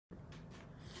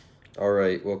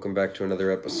Alright, welcome back to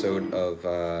another episode of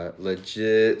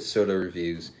Legit Soda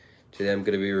Reviews. Today I'm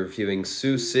going to be reviewing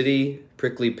Sioux City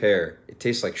Prickly Pear. It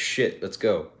tastes like shit. Let's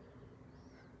go.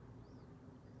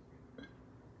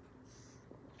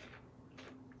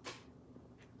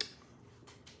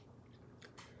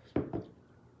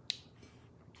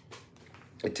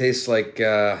 It tastes like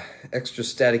extra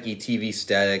staticky TV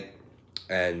static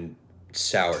and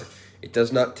sour. It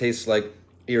does not taste like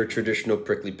your traditional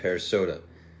prickly pear soda.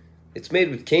 It's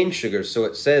made with cane sugar, so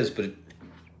it says, but it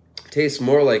tastes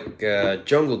more like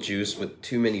jungle juice with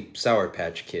too many Sour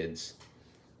Patch Kids.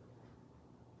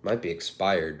 Might be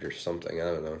expired or something, I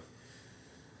don't know.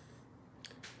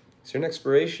 Is there an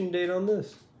expiration date on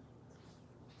this?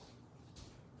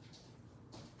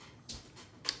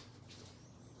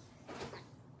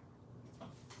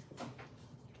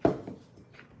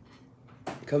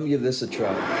 Come give this a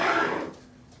try.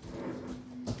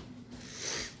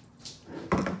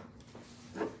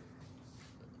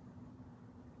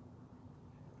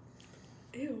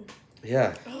 Ew.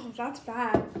 Yeah. Oh, that's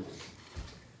bad.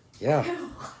 Yeah. Ew.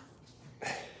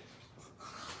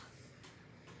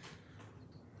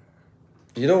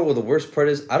 You know what the worst part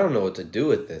is? I don't know what to do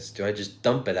with this. Do I just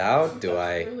dump it out? Do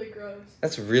I... That's really gross.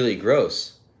 That's really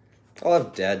gross. I'll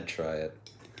have Dad try it.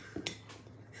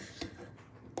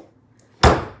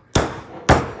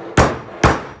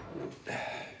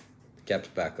 Cap's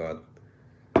back on.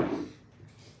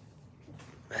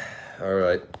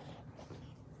 Alright.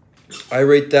 I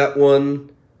rate that one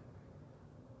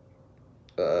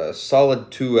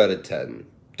solid 2 out of 10.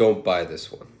 Don't buy this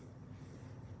one.